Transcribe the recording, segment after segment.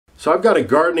So I've got a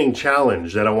gardening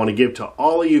challenge that I want to give to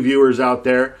all of you viewers out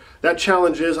there. That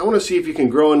challenge is I want to see if you can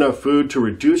grow enough food to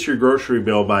reduce your grocery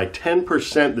bill by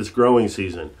 10% this growing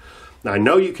season. Now I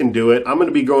know you can do it. I'm going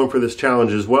to be going for this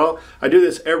challenge as well. I do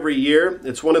this every year.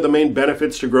 It's one of the main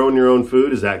benefits to growing your own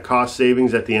food is that cost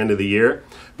savings at the end of the year.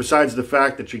 Besides the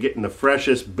fact that you're getting the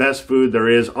freshest, best food there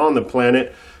is on the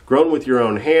planet, grown with your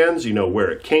own hands, you know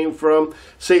where it came from,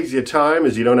 saves you time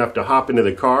as you don't have to hop into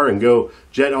the car and go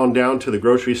jet on down to the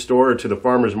grocery store or to the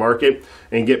farmer's market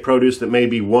and get produce that may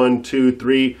be 1, 2,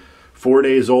 3, 4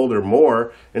 days old or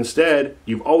more. Instead,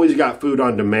 you've always got food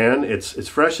on demand. It's as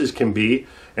fresh as can be.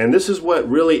 And this is what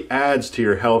really adds to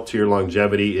your health, to your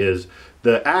longevity, is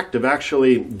the act of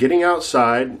actually getting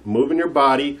outside, moving your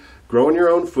body, growing your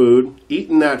own food,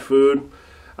 eating that food.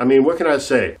 I mean, what can I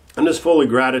say? I'm just full of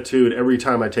gratitude every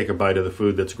time I take a bite of the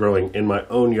food that's growing in my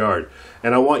own yard.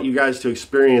 And I want you guys to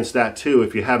experience that too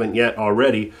if you haven't yet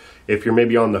already. If you're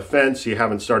maybe on the fence, you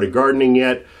haven't started gardening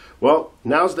yet, well,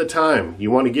 now's the time.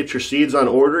 You want to get your seeds on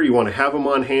order. You want to have them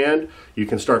on hand. You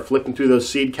can start flipping through those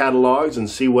seed catalogs and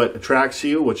see what attracts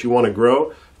you, what you want to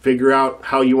grow. Figure out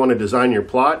how you want to design your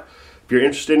plot. If you're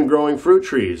interested in growing fruit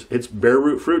trees, it's bare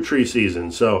root fruit tree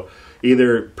season. So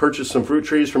either purchase some fruit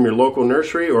trees from your local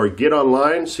nursery or get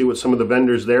online, see what some of the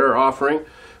vendors there are offering.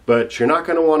 But you're not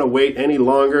going to want to wait any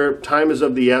longer. Time is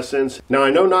of the essence. Now, I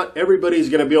know not everybody's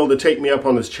going to be able to take me up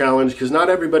on this challenge because not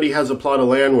everybody has a plot of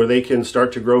land where they can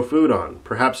start to grow food on.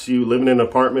 Perhaps you live in an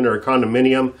apartment or a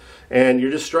condominium and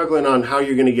you're just struggling on how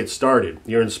you're going to get started.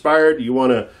 You're inspired, you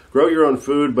want to grow your own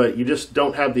food, but you just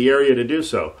don't have the area to do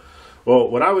so. Well,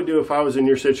 what I would do if I was in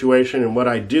your situation, and what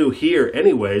I do here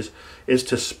anyways, is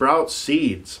to sprout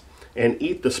seeds and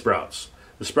eat the sprouts.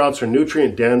 The sprouts are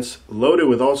nutrient dense, loaded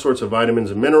with all sorts of vitamins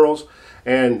and minerals,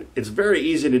 and it's very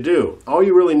easy to do. All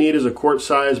you really need is a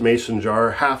quart-size mason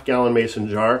jar, half-gallon mason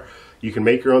jar. You can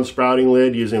make your own sprouting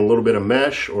lid using a little bit of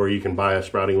mesh, or you can buy a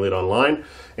sprouting lid online.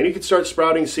 And you can start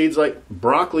sprouting seeds like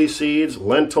broccoli seeds,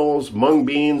 lentils, mung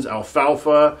beans,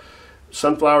 alfalfa,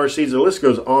 sunflower seeds. The list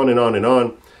goes on and on and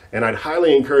on. And I'd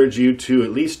highly encourage you to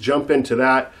at least jump into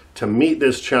that to meet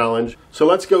this challenge. So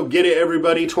let's go get it,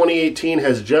 everybody. 2018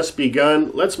 has just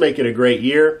begun. Let's make it a great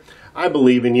year. I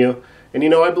believe in you. And you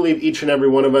know, I believe each and every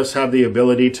one of us have the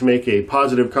ability to make a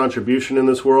positive contribution in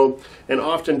this world. And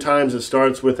oftentimes it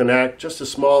starts with an act just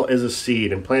as small as a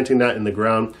seed and planting that in the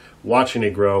ground, watching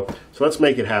it grow. So let's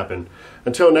make it happen.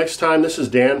 Until next time, this is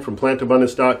Dan from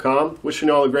plantabundance.com. Wishing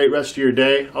you all a great rest of your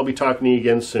day. I'll be talking to you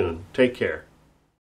again soon. Take care.